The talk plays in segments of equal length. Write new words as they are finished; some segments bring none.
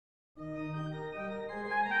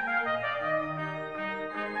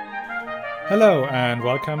Hello and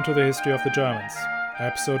welcome to the History of the Germans,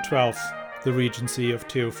 episode 12, the Regency of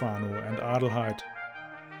Theophano and Adelheid.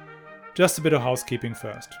 Just a bit of housekeeping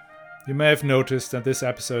first. You may have noticed that this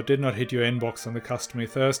episode did not hit your inbox on the customary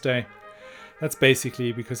Thursday. That's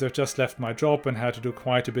basically because I've just left my job and had to do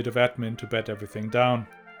quite a bit of admin to bed everything down.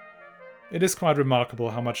 It is quite remarkable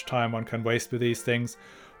how much time one can waste with these things,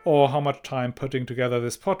 or how much time putting together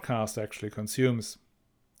this podcast actually consumes.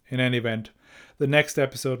 In any event, the next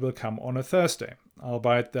episode will come on a Thursday,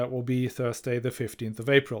 albeit that will be Thursday the 15th of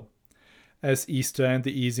April, as Easter and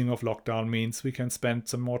the easing of lockdown means we can spend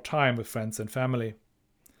some more time with friends and family.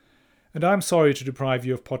 And I'm sorry to deprive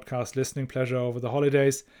you of podcast listening pleasure over the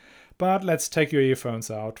holidays, but let's take your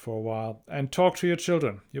earphones out for a while and talk to your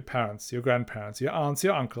children, your parents, your grandparents, your aunts,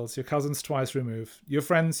 your uncles, your cousins twice removed, your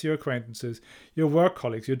friends, your acquaintances, your work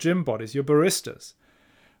colleagues, your gym buddies, your baristas.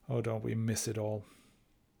 Oh, don't we miss it all.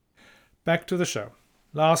 Back to the show.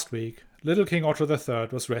 Last week, little King Otto III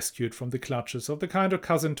was rescued from the clutches of the kind of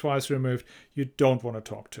cousin twice removed you don't want to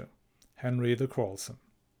talk to, Henry the Quarrelsome.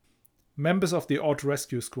 Members of the Odd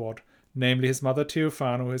Rescue Squad, namely his mother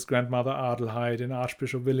Theophano, his grandmother Adelheid, and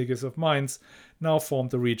Archbishop Willigis of Mainz, now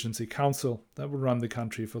formed the Regency Council that will run the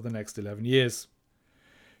country for the next 11 years.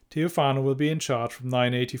 Theophano will be in charge from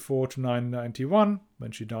 984 to 991,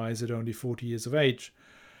 when she dies at only 40 years of age.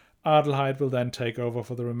 Adelheid will then take over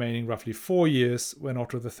for the remaining roughly 4 years when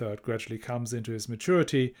Otto III gradually comes into his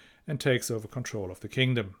maturity and takes over control of the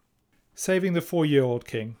kingdom. Saving the 4-year-old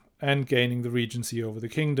king and gaining the regency over the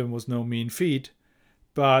kingdom was no mean feat,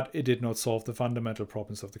 but it did not solve the fundamental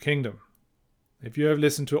problems of the kingdom. If you have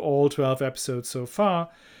listened to all 12 episodes so far,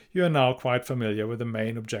 you are now quite familiar with the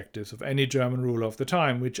main objectives of any German ruler of the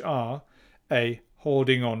time, which are A.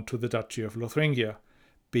 Holding on to the Duchy of Lotharingia,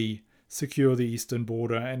 B. Secure the eastern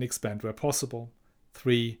border and expand where possible.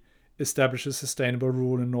 3. Establish a sustainable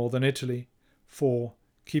rule in northern Italy. 4.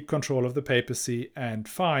 Keep control of the papacy. And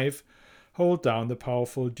 5. Hold down the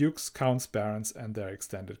powerful dukes, counts, barons, and their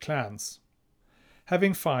extended clans.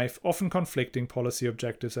 Having 5 often conflicting policy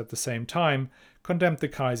objectives at the same time condemned the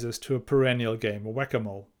Kaisers to a perennial game of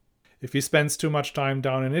whack-a-mole. If he spends too much time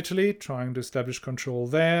down in Italy trying to establish control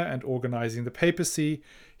there and organizing the papacy,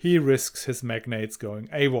 he risks his magnates going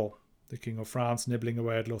AWOL. The King of France nibbling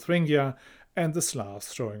away at Lotharingia, and the Slavs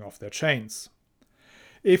throwing off their chains.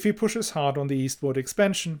 If he pushes hard on the eastward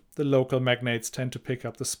expansion, the local magnates tend to pick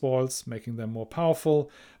up the spoils, making them more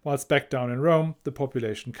powerful, whilst back down in Rome, the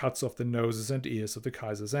population cuts off the noses and ears of the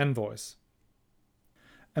Kaiser's envoys.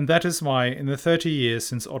 And that is why, in the 30 years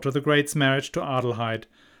since Otto the Great's marriage to Adelheid,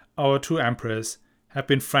 our two emperors have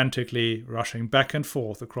been frantically rushing back and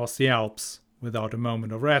forth across the Alps without a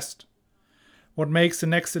moment of rest. What makes the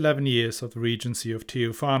next 11 years of the regency of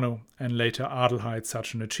Theophano and later Adelheid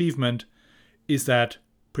such an achievement is that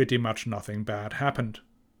pretty much nothing bad happened.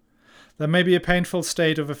 There may be a painful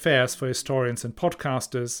state of affairs for historians and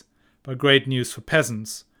podcasters, but great news for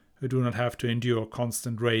peasants who do not have to endure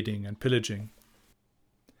constant raiding and pillaging.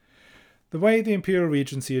 The way the imperial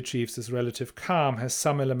regency achieves this relative calm has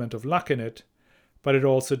some element of luck in it, but it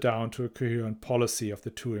also down to a coherent policy of the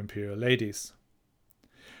two imperial ladies.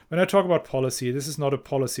 When I talk about policy, this is not a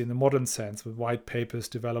policy in the modern sense, with white papers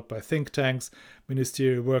developed by think tanks,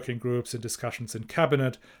 ministerial working groups, and discussions in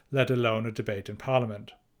cabinet, let alone a debate in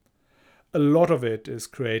parliament. A lot of it is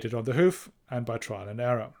created on the hoof and by trial and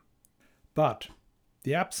error. But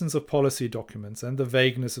the absence of policy documents and the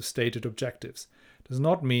vagueness of stated objectives does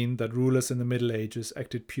not mean that rulers in the Middle Ages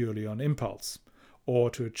acted purely on impulse, or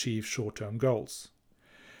to achieve short-term goals.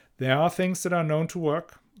 There are things that are known to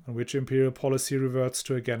work, and which imperial policy reverts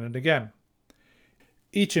to again and again.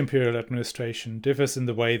 Each imperial administration differs in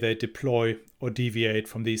the way they deploy or deviate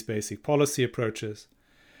from these basic policy approaches.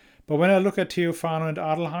 But when I look at Theophano and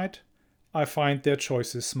Adelheid, I find their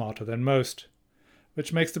choices smarter than most,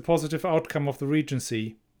 which makes the positive outcome of the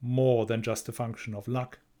regency more than just a function of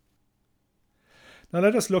luck. Now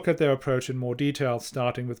let us look at their approach in more detail,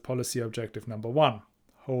 starting with policy objective number 1,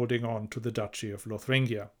 holding on to the Duchy of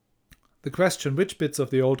Lotharingia. The question which bits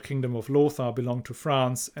of the old kingdom of Lothar belong to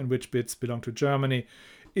France and which bits belong to Germany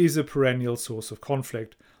is a perennial source of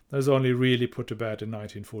conflict that was only really put to bed in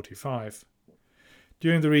 1945.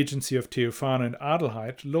 During the regency of Theophano and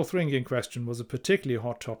Adelheid, the Lotharingian question was a particularly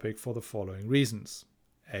hot topic for the following reasons.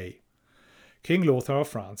 A. King Lothar of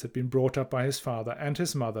France had been brought up by his father and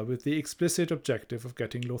his mother with the explicit objective of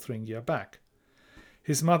getting Lotharingia back.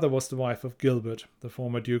 His mother was the wife of Gilbert, the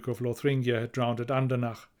former Duke of Lotharingia had drowned at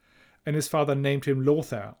Andernach, and his father named him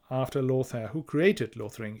Lothar after Lothar, who created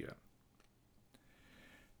Lotharingia.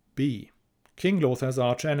 B. King Lothar's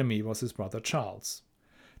arch-enemy was his brother Charles.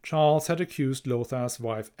 Charles had accused Lothar's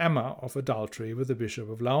wife Emma of adultery with the Bishop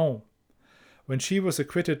of Laon. When she was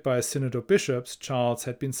acquitted by a synod of bishops, Charles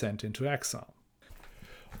had been sent into exile.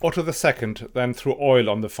 Otto II then threw oil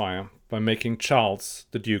on the fire by making Charles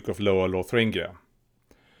the Duke of Lower Lothringia,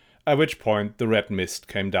 at which point the red mist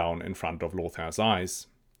came down in front of Lothar's eyes.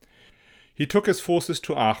 He took his forces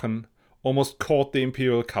to Aachen, almost caught the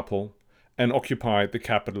imperial couple, and occupied the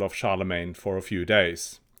capital of Charlemagne for a few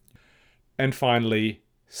days. And finally,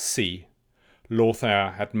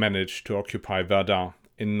 Lothar had managed to occupy Verdun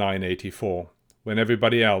in 984, when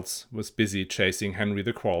everybody else was busy chasing Henry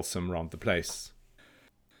the Quarrelsome round the place.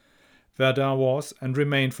 Verdun was and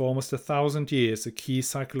remained for almost 1,000 years a key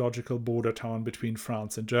psychological border town between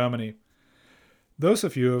France and Germany. Those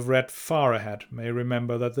of you who have read far ahead may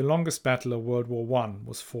remember that the longest battle of World War I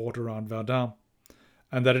was fought around Verdun,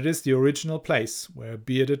 and that it is the original place where a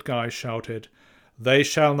bearded guy shouted, "They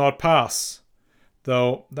shall not pass!"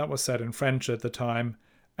 though that was said in French at the time,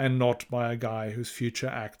 and not by a guy whose future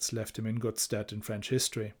acts left him in good stead in French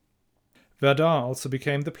history. Verdun also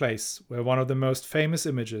became the place where one of the most famous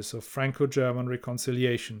images of Franco-German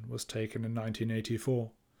reconciliation was taken in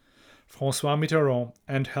 1984. François Mitterrand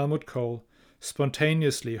and Helmut Kohl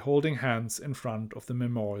spontaneously holding hands in front of the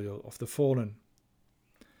Memorial of the Fallen.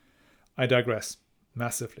 I digress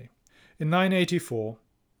massively. In 984,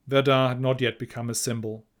 Verdun had not yet become a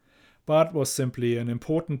symbol, but was simply an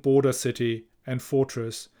important border city and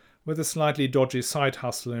fortress with a slightly dodgy side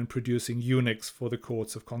hustle in producing eunuchs for the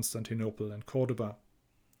courts of Constantinople and Cordoba.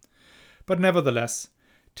 But nevertheless,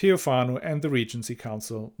 Theophano and the Regency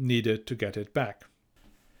Council needed to get it back.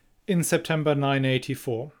 In September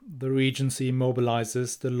 984, the Regency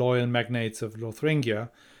mobilizes the loyal magnates of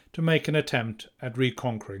Lothringia to make an attempt at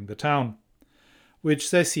reconquering the town,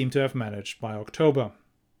 which they seem to have managed by October.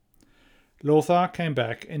 Lothar came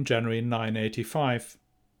back in January 985,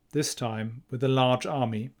 this time with a large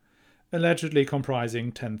army, allegedly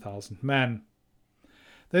comprising 10,000 men.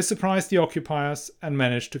 They surprised the occupiers and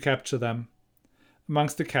managed to capture them.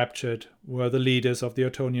 Amongst the captured were the leaders of the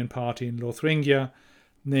Ottonian party in Lothringia,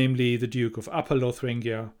 namely the Duke of Upper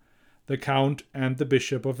Lothringia, the Count and the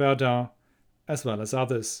Bishop of Verdun, as well as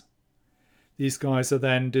others. These guys are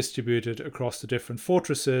then distributed across the different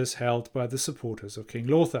fortresses held by the supporters of King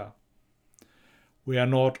Lothar. We are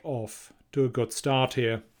not off to a good start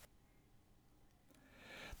here.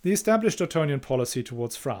 The established Ottonian policy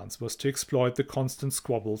towards France was to exploit the constant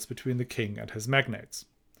squabbles between the king and his magnates,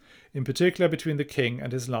 in particular between the king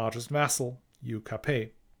and his largest vassal, Hugh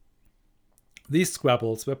Capet. These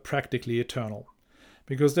squabbles were practically eternal,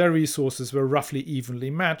 because their resources were roughly evenly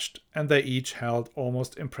matched and they each held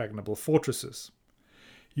almost impregnable fortresses.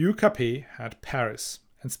 Hugh Capet had Paris,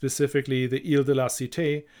 and specifically the Ile de la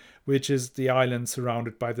Cité, which is the island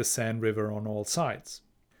surrounded by the Seine River on all sides.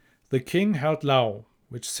 The king held Laon,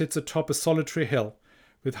 which sits atop a solitary hill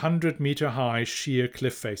with 100-meter-high sheer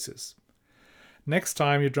cliff faces. Next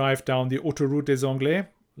time you drive down the Autoroute des Anglais,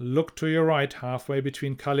 look to your right halfway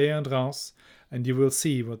between Calais and Reims, and you will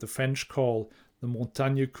see what the French call the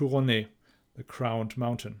Montagne Couronnée, the crowned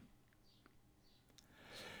mountain.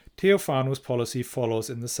 Theophano's policy follows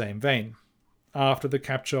in the same vein. After the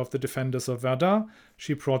capture of the defenders of Verdun,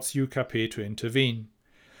 she prods Hugh Capet to intervene.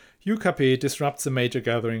 Hugh Capet disrupts a major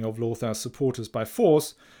gathering of Lothar's supporters by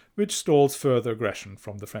force, which stalls further aggression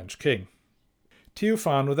from the French king.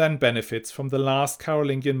 Theophano then benefits from the last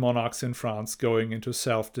Carolingian monarchs in France going into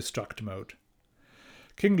self-destruct mode.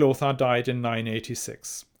 King Lothar died in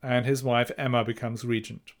 986, and his wife Emma becomes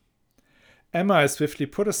regent. Emma is swiftly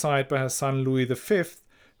put aside by her son Louis V,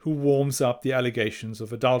 who warms up the allegations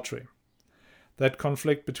of adultery. That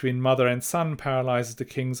conflict between mother and son paralyzes the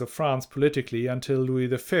kings of France politically until Louis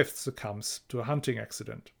V succumbs to a hunting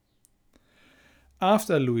accident.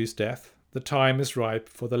 After Louis's death, the time is ripe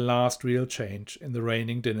for the last real change in the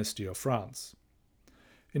reigning dynasty of France.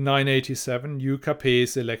 In 987, Hugh Capet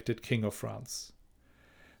is elected King of France.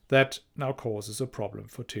 That now causes a problem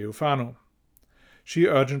for Theophano. She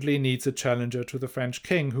urgently needs a challenger to the French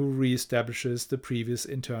king who re-establishes the previous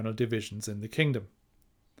internal divisions in the kingdom.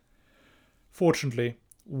 Fortunately,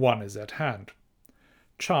 one is at hand: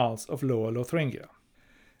 Charles of Lower Lothringia.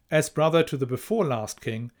 As brother to the before-last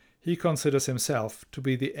king, he considers himself to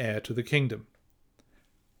be the heir to the kingdom.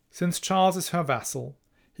 Since Charles is her vassal,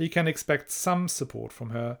 he can expect some support from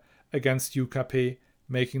her against Hugh Capet,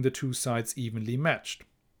 making the two sides evenly matched.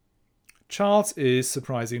 Charles is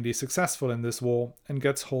surprisingly successful in this war and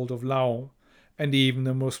gets hold of Laon and even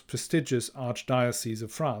the most prestigious archdiocese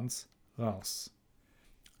of France, Reims.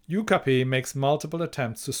 Hugh Capet makes multiple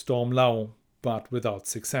attempts to storm Laon, but without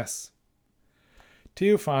success.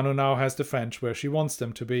 Theophano now has the French where she wants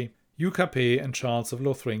them to be. Hugh Capet and Charles of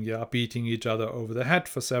Lothringia are beating each other over the head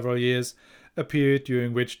for several years, a period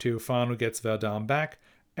during which Theophano gets Verdun back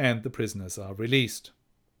and the prisoners are released.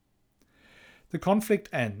 The conflict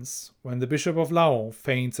ends when the Bishop of Laon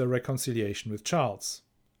feigns a reconciliation with Charles.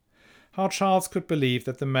 How Charles could believe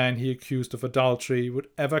that the man he accused of adultery would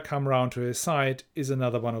ever come round to his side is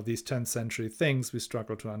another one of these 10th century things we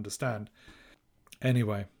struggle to understand.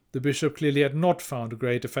 Anyway, the bishop clearly had not found a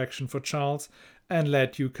great affection for Charles and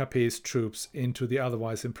led Hugh Capet's troops into the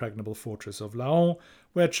otherwise impregnable fortress of Laon,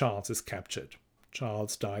 where Charles is captured.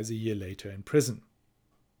 Charles dies a year later in prison.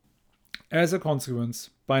 As a consequence,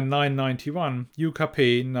 by 991, Hugh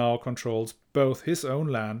Capet now controls both his own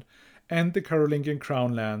land and the Carolingian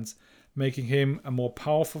crown lands, making him a more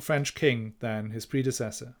powerful French king than his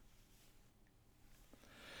predecessor.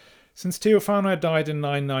 Since Theophano had died in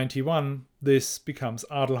 991, this becomes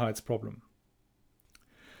Adelheid's problem.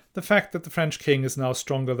 The fact that the French king is now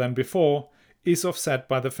stronger than before is offset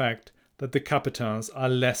by the fact that the Capetans are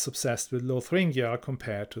less obsessed with Lothringia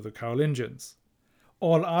compared to the Carolingians.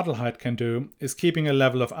 All Adelheid can do is keeping a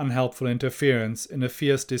level of unhelpful interference in a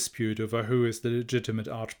fierce dispute over who is the legitimate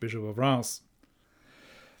Archbishop of Reims.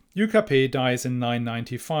 Hugh Capet dies in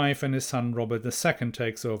 995 and his son Robert II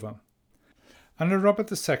takes over. Under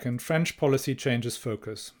Robert II, French policy changes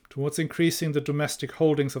focus towards increasing the domestic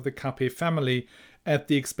holdings of the Capet family at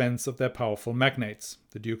the expense of their powerful magnates,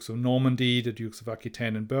 the Dukes of Normandy, the Dukes of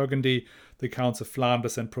Aquitaine and Burgundy, the Counts of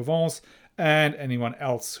Flanders and Provence, and anyone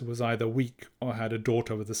else who was either weak or had a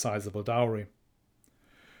daughter with a sizable dowry.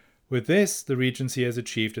 With this, the regency has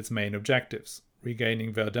achieved its main objectives,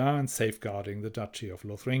 regaining Verdun and safeguarding the Duchy of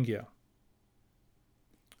Lothringia.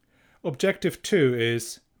 Objective 2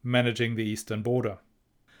 is managing the eastern border.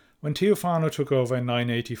 When Theophano took over in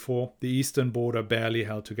 984, the eastern border barely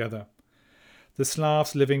held together. The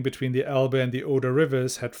Slavs living between the Elbe and the Oder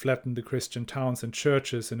rivers had flattened the Christian towns and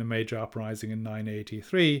churches in a major uprising in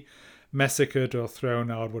 983, massacred or thrown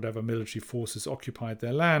out whatever military forces occupied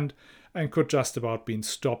their land, and could just about been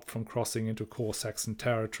stopped from crossing into core Saxon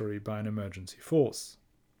territory by an emergency force.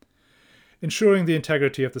 Ensuring the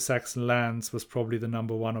integrity of the Saxon lands was probably the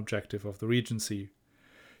number one objective of the regency.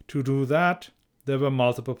 To do that, there were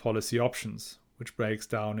multiple policy options, which breaks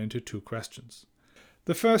down into two questions.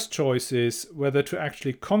 The first choice is whether to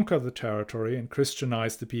actually conquer the territory and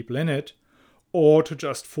Christianize the people in it, or to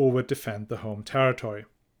just forward defend the home territory.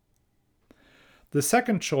 The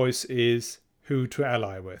second choice is who to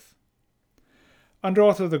ally with. Under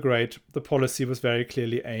Otto the Great, the policy was very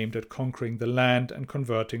clearly aimed at conquering the land and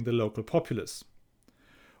converting the local populace.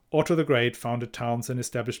 Otto the Great founded towns and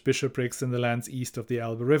established bishoprics in the lands east of the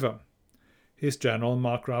Elbe River. His general,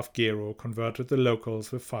 Markgraf Gero, converted the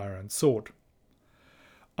locals with fire and sword.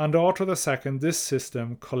 Under Otto II, this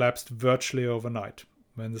system collapsed virtually overnight,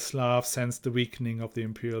 when the Slavs sensed the weakening of the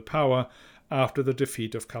imperial power after the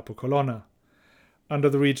defeat of Capo Colonna. Under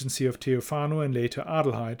the regency of Theophano and later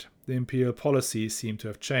Adelheid, the imperial policy seemed to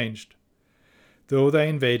have changed. Though they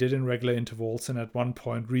invaded in regular intervals and at one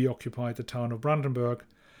point reoccupied the town of Brandenburg,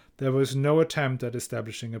 there was no attempt at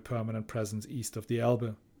establishing a permanent presence east of the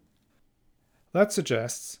Elbe. That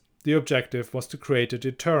suggests the objective was to create a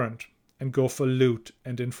deterrent and go for loot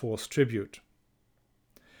and enforce tribute.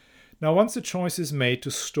 Now, once the choice is made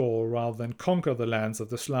to stall rather than conquer the lands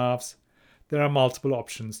of the Slavs, there are multiple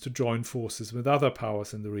options to join forces with other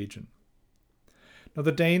powers in the region. Now,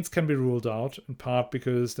 the Danes can be ruled out, in part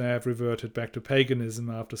because they have reverted back to paganism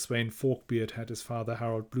after Sweyn Forkbeard had his father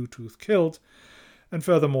Harold Bluetooth killed, and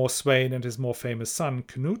furthermore Sweyn and his more famous son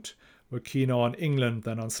Canute were keener on England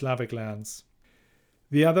than on Slavic lands.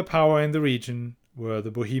 The other power in the region were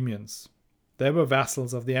the Bohemians. They were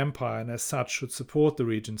vassals of the empire and as such should support the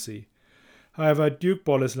regency. However, Duke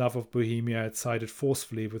Boleslav of Bohemia had sided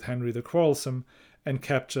forcefully with Henry the Quarrelsome and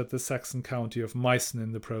captured the Saxon county of Meissen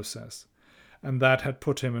in the process, and that had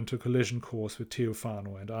put him into collision course with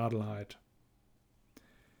Theophano and Adelheid.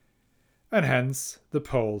 And hence, the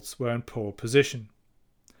Poles were in pole position.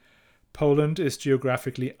 Poland is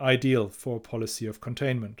geographically ideal for a policy of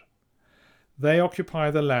containment. They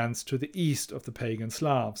occupy the lands to the east of the pagan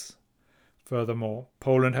Slavs. Furthermore,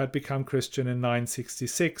 Poland had become Christian in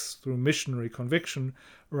 966 through missionary conviction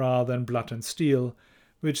rather than blood and steel,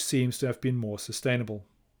 which seems to have been more sustainable.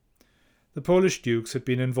 The Polish dukes had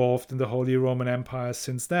been involved in the Holy Roman Empire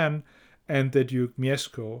since then, and their Duke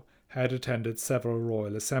Mieszko had attended several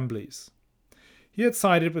royal assemblies. He had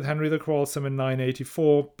sided with Henry the Quarrelsome in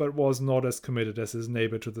 984, but was not as committed as his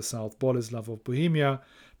neighbour to the south Boleslav of Bohemia,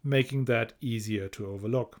 making that easier to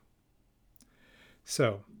overlook.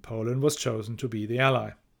 So, Poland was chosen to be the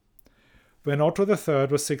ally. When Otto III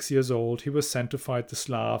was 6 years old, he was sent to fight the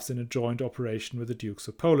Slavs in a joint operation with the Dukes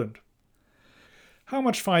of Poland. How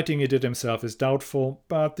much fighting he did himself is doubtful,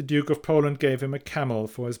 but the Duke of Poland gave him a camel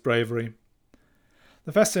for his bravery.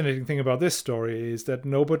 The fascinating thing about this story is that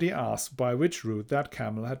nobody asked by which route that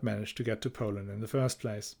camel had managed to get to Poland in the first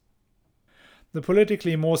place. The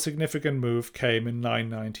politically more significant move came in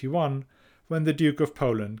 991, when the Duke of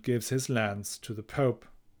Poland gives his lands to the Pope.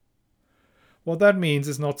 What that means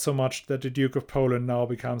is not so much that the Duke of Poland now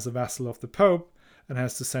becomes a vassal of the Pope and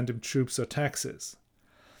has to send him troops or taxes.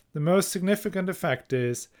 The most significant effect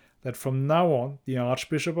is that from now on the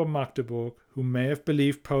Archbishop of Magdeburg, who may have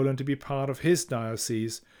believed Poland to be part of his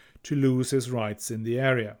diocese, to lose his rights in the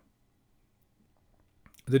area.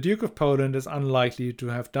 The Duke of Poland is unlikely to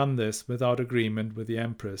have done this without agreement with the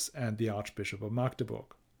Empress and the Archbishop of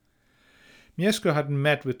Magdeburg. Mieszko had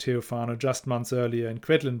met with Theophano just months earlier in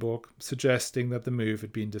Quedlinburg, suggesting that the move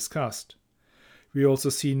had been discussed. We also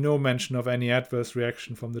see no mention of any adverse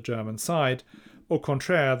reaction from the German side. Au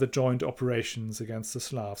contraire, the joint operations against the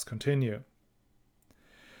Slavs continue.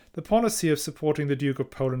 The policy of supporting the Duke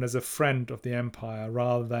of Poland as a friend of the Empire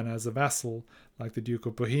rather than as a vassal, like the Duke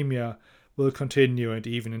of Bohemia, will continue and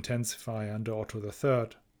even intensify under Otto III.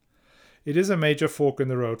 It is a major fork in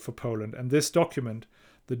the road for Poland, and this document,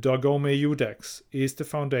 the Dogome Judex, is the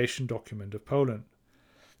foundation document of Poland.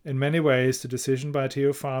 In many ways, the decision by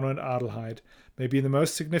Theophano and Adelheid may be the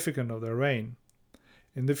most significant of their reign.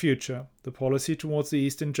 In the future, the policy towards the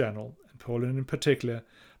East in general, and Poland in particular,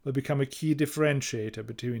 will become a key differentiator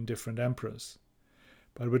between different emperors.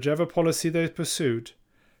 But whichever policy they pursued,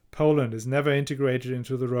 Poland is never integrated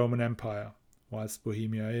into the Roman Empire, whilst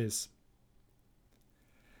Bohemia is.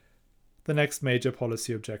 The next major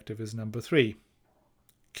policy objective is number 3,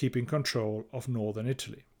 keeping control of northern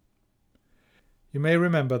Italy. You may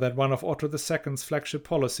remember that one of Otto II's flagship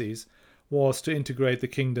policies was to integrate the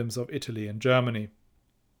kingdoms of Italy and Germany.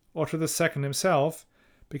 Otto II himself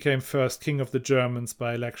became first king of the Germans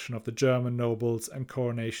by election of the German nobles and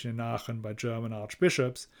coronation in Aachen by German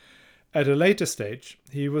archbishops. At a later stage,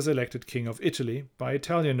 he was elected king of Italy by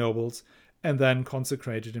Italian nobles and then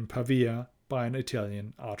consecrated in Pavia by an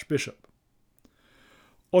Italian archbishop.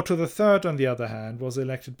 Otto III, on the other hand, was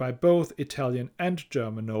elected by both Italian and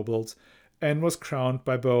German nobles and was crowned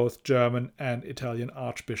by both German and Italian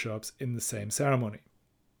archbishops in the same ceremony.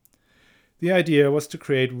 The idea was to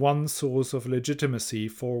create one source of legitimacy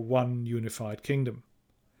for one unified kingdom.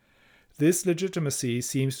 This legitimacy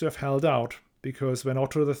seems to have held out because when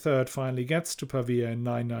Otto III finally gets to Pavia in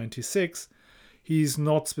 996, he is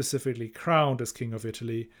not specifically crowned as King of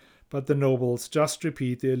Italy, but the nobles just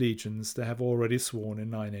repeat the allegiance they have already sworn in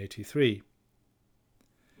 983.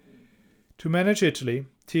 To manage Italy,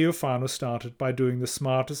 Theophano started by doing the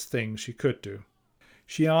smartest thing she could do.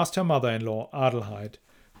 She asked her mother-in-law, Adelheid,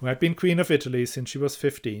 who had been Queen of Italy since she was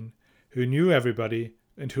 15, who knew everybody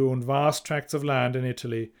and who owned vast tracts of land in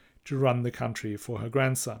Italy, to run the country for her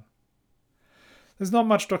grandson. There's not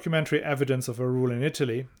much documentary evidence of her rule in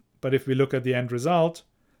Italy, but if we look at the end result,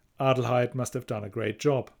 Adelheid must have done a great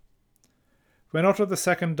job. When Otto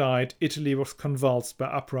II died, Italy was convulsed by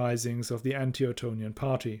uprisings of the anti-Ottonian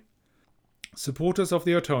party. Supporters of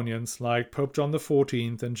the Ottonians, like Pope John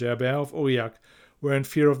XIV and Gerbert of Aurillac, were in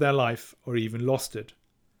fear of their life or even lost it.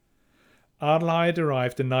 Adelheid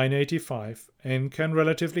arrived in 985 and can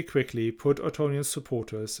relatively quickly put Ottonian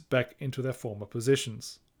supporters back into their former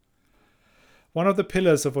positions. One of the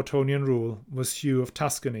pillars of Ottonian rule was Hugh of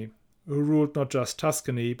Tuscany, who ruled not just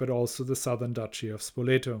Tuscany but also the southern duchy of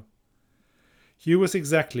Spoleto. Hugh was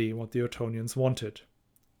exactly what the Ottonians wanted,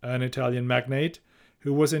 an Italian magnate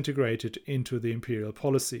who was integrated into the imperial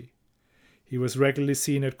policy. He was regularly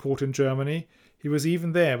seen at court in Germany. He was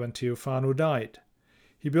even there when Theophano died.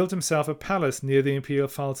 He built himself a palace near the imperial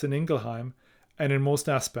Pfalz in Ingelheim, and in most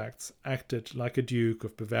aspects acted like a Duke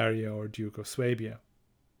of Bavaria or Duke of Swabia.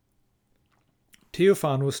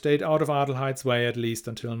 Theophano stayed out of Adelheid's way at least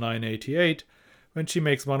until 988, when she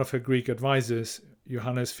makes one of her Greek advisors,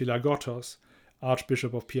 Johannes Philagothos,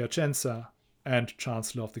 Archbishop of Piacenza and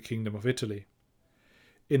Chancellor of the Kingdom of Italy.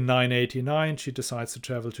 In 989 she decides to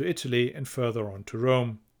travel to Italy and further on to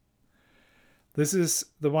Rome. This is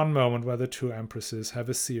the one moment where the two empresses have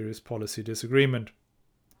a serious policy disagreement.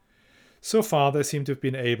 So far they seem to have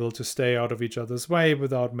been able to stay out of each other's way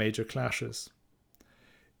without major clashes.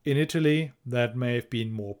 In Italy that may have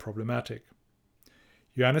been more problematic.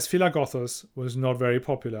 Johannes Philagothos was not very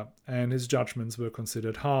popular and his judgments were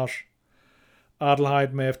considered harsh.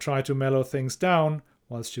 Adelheid may have tried to mellow things down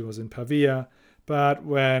whilst she was in Pavia, but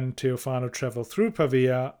when Theophano travelled through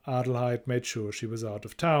Pavia, Adelheid made sure she was out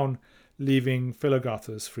of town, leaving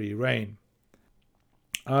Philagothos free rein.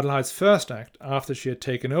 Adelheid's first act after she had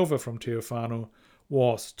taken over from Theophano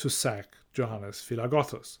was to sack Johannes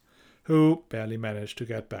Philagothus, who barely managed to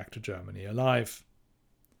get back to Germany alive.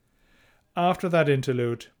 After that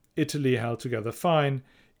interlude, Italy held together fine,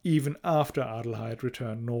 even after Adelheid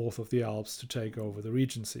returned north of the Alps to take over the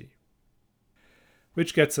regency.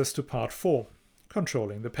 Which gets us to part 4,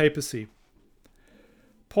 controlling the papacy.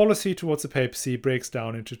 Policy towards the papacy breaks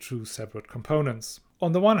down into 2 separate components.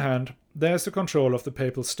 On the one hand, there is the control of the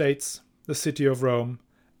papal states, the city of Rome,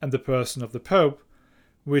 and the person of the Pope,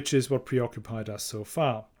 which is what preoccupied us so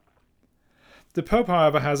far. The Pope,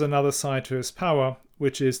 however, has another side to his power,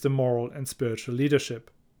 which is the moral and spiritual leadership.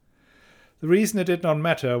 The reason it did not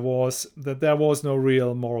matter was that there was no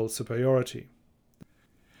real moral superiority.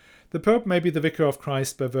 The Pope may be the vicar of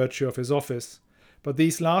Christ by virtue of his office, but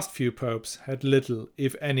these last few popes had little,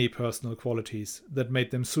 if any, personal qualities that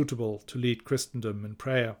made them suitable to lead Christendom in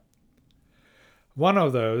prayer. One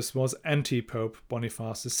of those was anti-Pope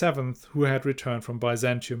Boniface VII, who had returned from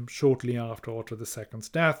Byzantium shortly after Otto II's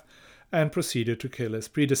death and proceeded to kill his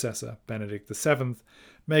predecessor, Benedict VII,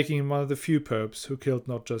 making him one of the few popes who killed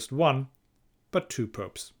not just one, but 2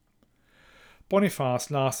 popes. Boniface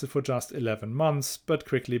lasted for just 11 months, but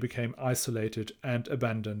quickly became isolated and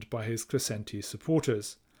abandoned by his Crescenti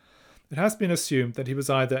supporters. It has been assumed that he was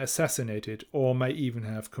either assassinated or may even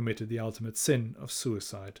have committed the ultimate sin of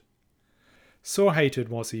suicide. So hated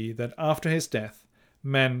was he that after his death,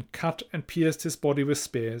 men cut and pierced his body with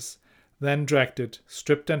spears, then dragged it,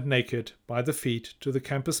 stripped and naked, by the feet to the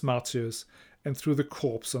Campus Martius and threw the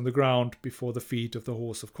corpse on the ground before the feet of the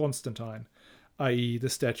horse of Constantine, i.e. the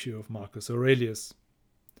statue of Marcus Aurelius.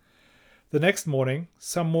 The next morning,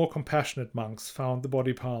 some more compassionate monks found the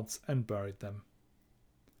body parts and buried them.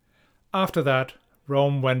 After that,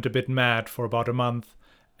 Rome went a bit mad for about a month,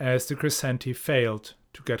 as the Crescenti failed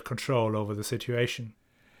to get control over the situation.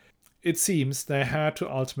 It seems they had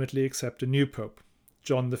to ultimately accept a new pope,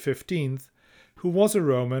 John XV, who was a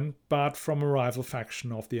Roman but from a rival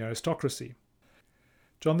faction of the aristocracy.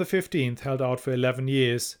 John XV held out for 11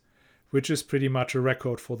 years, which is pretty much a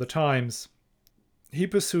record for the times. He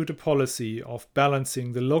pursued a policy of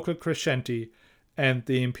balancing the local Crescenti and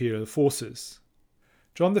the imperial forces.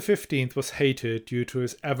 John XV was hated due to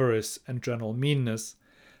his avarice and general meanness,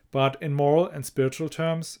 but in moral and spiritual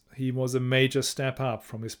terms, he was a major step up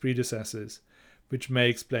from his predecessors, which may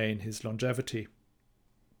explain his longevity.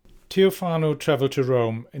 Theophano travelled to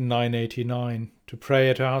Rome in 989 to pray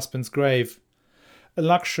at her husband's grave, a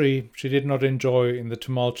luxury she did not enjoy in the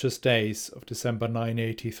tumultuous days of December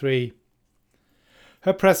 983.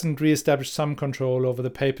 Her presence re-established some control over the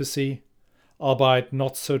papacy, albeit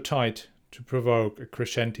not so tight to provoke a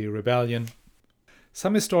Crescenti rebellion.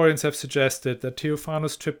 Some historians have suggested that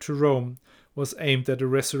Theophano's trip to Rome was aimed at a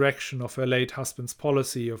resurrection of her late husband's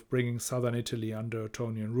policy of bringing southern Italy under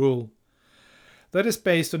Ottonian rule. That is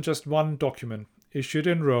based on just one document issued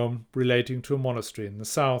in Rome relating to a monastery in the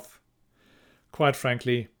south. Quite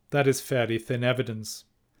frankly, that is fairly thin evidence.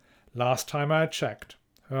 Last time I had checked,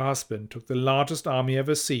 her husband took the largest army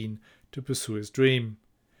ever seen to pursue his dream.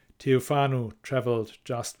 Theophano travelled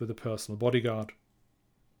just with a personal bodyguard.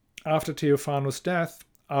 After Theophano's death,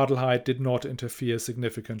 Adelheid did not interfere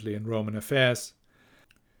significantly in Roman affairs.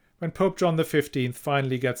 When Pope John XV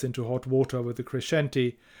finally gets into hot water with the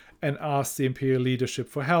Crescenti and asks the imperial leadership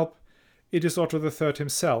for help, it is Otto III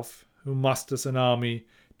himself who musters an army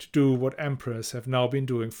to do what emperors have now been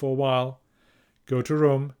doing for a while: go to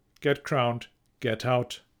Rome, get crowned, get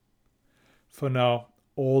out. For now,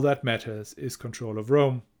 all that matters is control of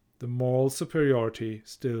Rome. The moral superiority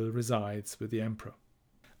still resides with the emperor.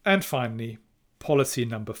 And finally, policy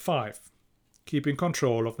number 5, keeping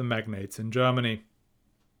control of the magnates in Germany.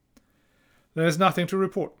 There is nothing to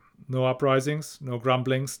report. No uprisings, no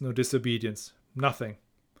grumblings, no disobedience. Nothing.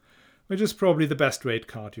 Which is probably the best rate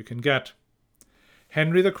card you can get.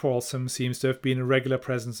 Henry the Quarrelsome seems to have been a regular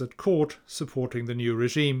presence at court, supporting the new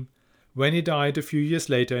regime. When he died a few years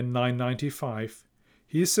later in 995,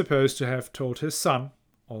 he is supposed to have told his son,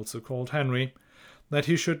 also called Henry, that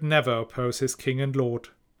he should never oppose his king and lord,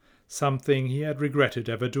 something he had regretted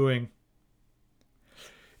ever doing.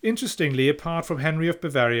 Interestingly, apart from Henry of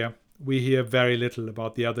Bavaria, we hear very little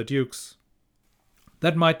about the other dukes.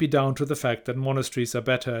 That might be down to the fact that monasteries are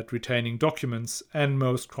better at retaining documents and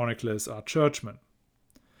most chroniclers are churchmen.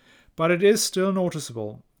 But it is still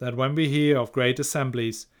noticeable that when we hear of great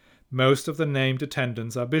assemblies, most of the named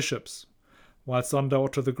attendants are bishops, whilst under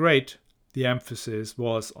Otto the Great, the emphasis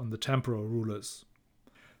was on the temporal rulers.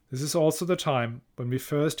 This is also the time when we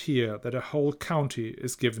first hear that a whole county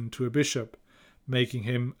is given to a bishop, making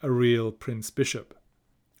him a real prince-bishop.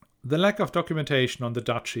 The lack of documentation on the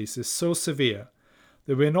duchies is so severe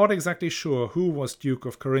that we're not exactly sure who was Duke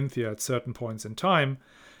of Carinthia at certain points in time,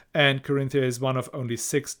 and Carinthia is one of only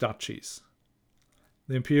 6 duchies.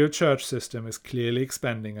 The imperial church system is clearly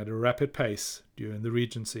expanding at a rapid pace during the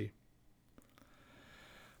Regency.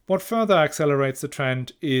 What further accelerates the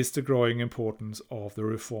trend is the growing importance of the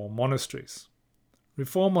Reform monasteries.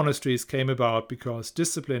 Reform monasteries came about because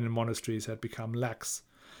discipline in monasteries had become lax,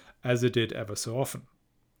 as it did ever so often.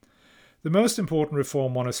 The most important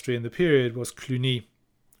Reform monastery in the period was Cluny.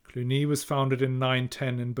 Cluny was founded in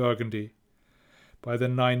 910 in Burgundy. By the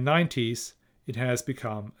 990s, it has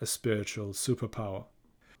become a spiritual superpower.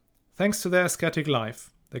 Thanks to their ascetic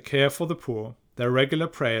life, their care for the poor, their regular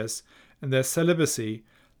prayers, and their celibacy,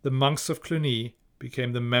 the monks of Cluny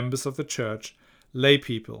became the members of the church lay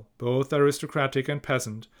people, both aristocratic and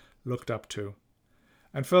peasant, looked up to.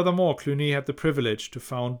 And furthermore, Cluny had the privilege to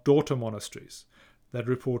found daughter monasteries that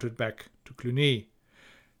reported back to Cluny.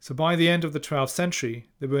 So by the end of the 12th century,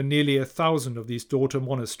 there were nearly 1,000 of these daughter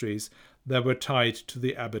monasteries that were tied to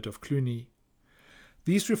the abbot of Cluny.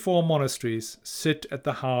 These Reform monasteries sit at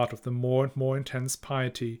the heart of the more and more intense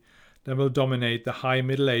piety that will dominate the High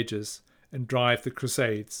Middle Ages and drive the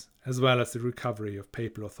Crusades, as well as the recovery of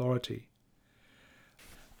papal authority.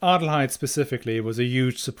 Adelheid specifically was a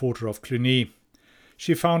huge supporter of Cluny.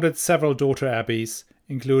 She founded several daughter abbeys,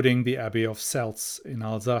 including the Abbey of Seltz in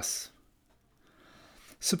Alsace.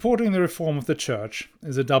 Supporting the reform of the church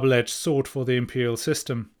is a double-edged sword for the imperial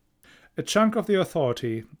system. A chunk of the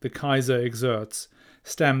authority the Kaiser exerts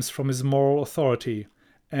stems from his moral authority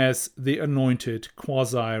as the anointed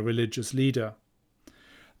quasi-religious leader.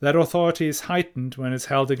 That authority is heightened when it's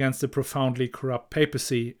held against the profoundly corrupt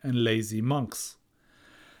papacy and lazy monks.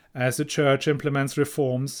 As the church implements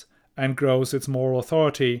reforms and grows its moral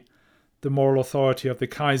authority, the moral authority of the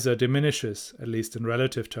Kaiser diminishes, at least in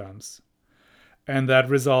relative terms. And that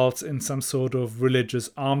results in some sort of religious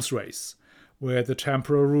arms race, where the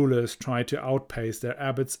temporal rulers try to outpace their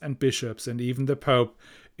abbots and bishops and even the Pope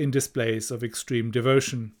in displays of extreme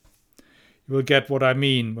devotion. You will get what I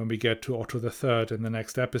mean when we get to Otto III in the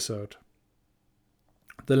next episode.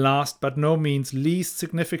 The last but no means least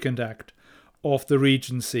significant act of the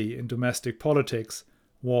Regency in domestic politics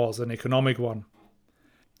was an economic one.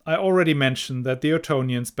 I already mentioned that the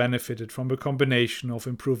Ottonians benefited from a combination of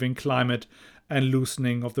improving climate and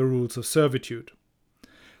loosening of the rules of servitude.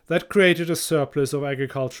 That created a surplus of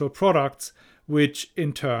agricultural products, which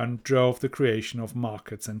in turn drove the creation of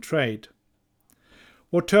markets and trade.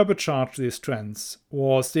 What turbocharged these trends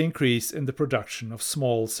was the increase in the production of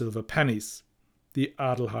small silver pennies, the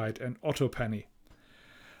Adelheid and Otto penny.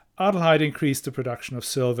 Adelheid increased the production of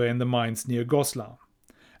silver in the mines near Goslar,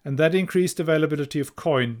 and that increased availability of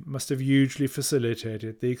coin must have hugely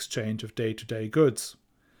facilitated the exchange of day-to-day goods.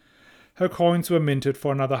 Her coins were minted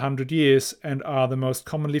for another 100 years and are the most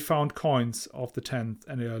commonly found coins of the 10th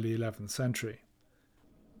and early 11th century.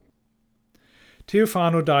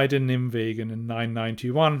 Theophano died in Nimwegen in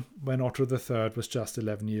 991, when Otto III was just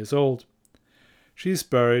 11 years old. She is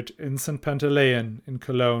buried in St. Pantaleon in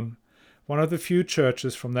Cologne, one of the few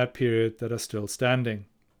churches from that period that are still standing.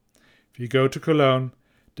 If you go to Cologne,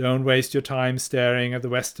 don't waste your time staring at the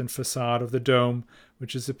western facade of the dome,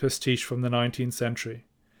 which is a pastiche from the 19th century.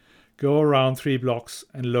 Go around 3 blocks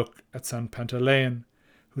and look at St. Pantaleon,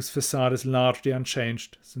 whose facade is largely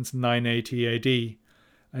unchanged since 980 AD,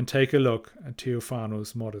 and take a look at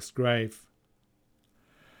Theophano's modest grave.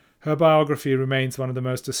 Her biography remains one of the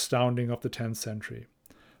most astounding of the 10th century.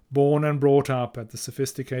 Born and brought up at the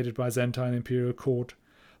sophisticated Byzantine imperial court,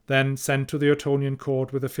 then sent to the Ottonian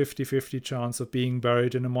court with a 50-50 chance of being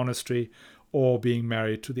buried in a monastery or being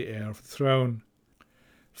married to the heir of the throne.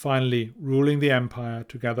 Finally, ruling the empire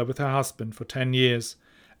together with her husband for 10 years,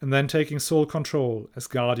 and then taking sole control as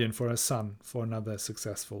guardian for her son for another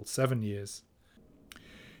successful 7 years.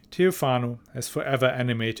 Theophano has forever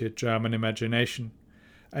animated German imagination,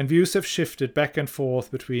 and views have shifted back and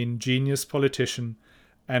forth between genius politician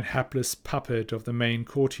and hapless puppet of the main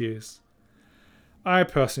courtiers. I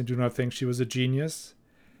personally do not think she was a genius,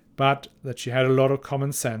 but that she had a lot of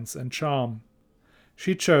common sense and charm.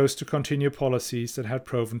 She chose to continue policies that had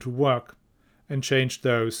proven to work, and changed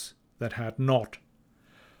those that had not.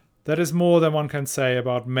 That is more than one can say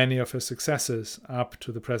about many of her successors up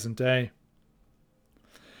to the present day.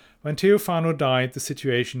 When Theophano died, the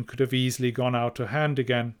situation could have easily gone out of hand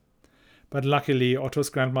again, but luckily Otto's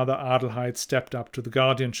grandmother Adelheid stepped up to the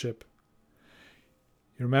guardianship.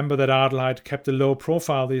 You remember that Adelheid kept a low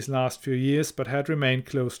profile these last few years, but had remained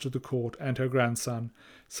close to the court and her grandson,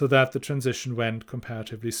 so that the transition went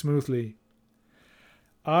comparatively smoothly.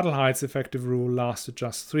 Adelheid's effective rule lasted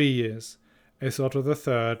just 3 years, as Otto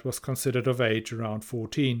III was considered of age around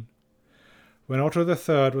 14. When Otto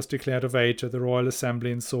III was declared of age at the Royal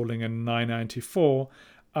Assembly in Solingen in 994,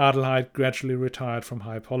 Adelheid gradually retired from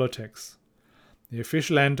high politics. The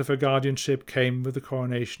official end of her guardianship came with the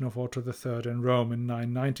coronation of Otto III in Rome in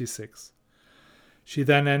 996. She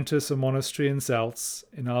then enters a monastery in Seltz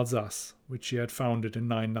in Alsace, which she had founded in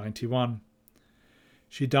 991.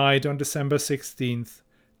 She died on December 16,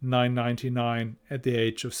 999, at the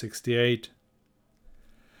age of 68.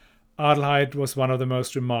 Adelheid was one of the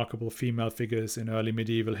most remarkable female figures in early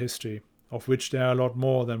medieval history, of which there are a lot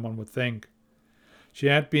more than one would think. She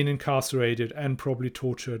had been incarcerated and probably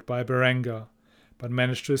tortured by Berengar, but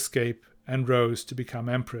managed to escape and rose to become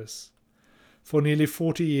empress. For nearly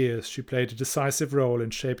 40 years she played a decisive role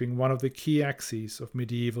in shaping one of the key axes of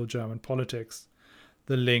medieval German politics,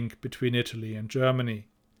 the link between Italy and Germany.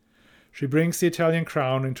 She brings the Italian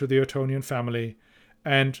crown into the Ottonian family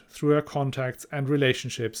and, through her contacts and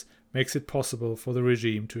relationships, makes it possible for the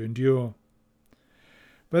regime to endure.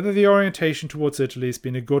 Whether the orientation towards Italy has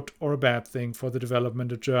been a good or a bad thing for the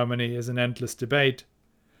development of Germany is an endless debate,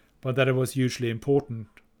 but that it was hugely important,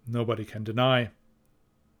 nobody can deny.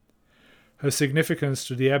 Her significance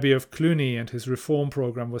to the Abbey of Cluny and his reform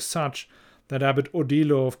program was such that Abbot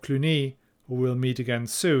Odilo of Cluny, who we'll meet again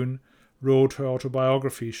soon, wrote her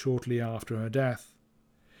autobiography shortly after her death.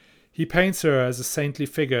 He paints her as a saintly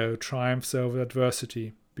figure who triumphs over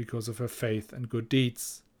adversity because of her faith and good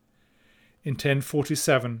deeds. In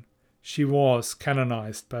 1047, she was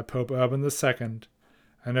canonized by Pope Urban II,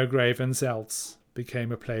 and her grave in Seltz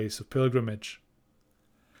became a place of pilgrimage.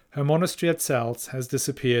 Her monastery at Seltz has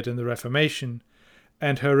disappeared in the Reformation,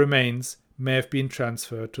 and her remains may have been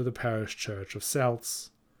transferred to the parish church of Seltz.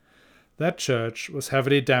 That church was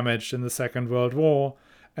heavily damaged in the Second World War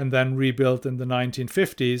and then rebuilt in the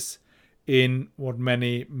 1950s in what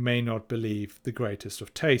many may not believe the greatest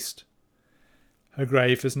of taste. Her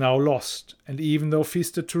grave is now lost, and even the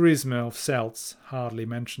Office de Tourisme of Seltz hardly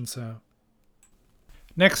mentions her.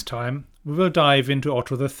 Next time, we will dive into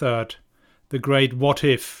Otto III, the great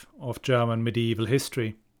what-if of German medieval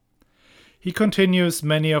history. He continues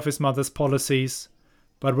many of his mother's policies,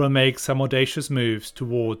 but will make some audacious moves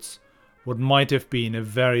towards what might have been a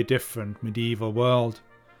very different medieval world.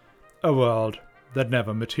 A world that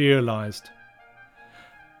never materialized.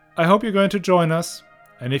 I hope you're going to join us,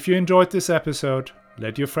 and if you enjoyed this episode,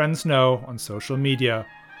 let your friends know on social media,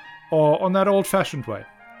 or on that old-fashioned way,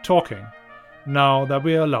 talking, now that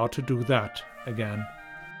we are allowed to do that again.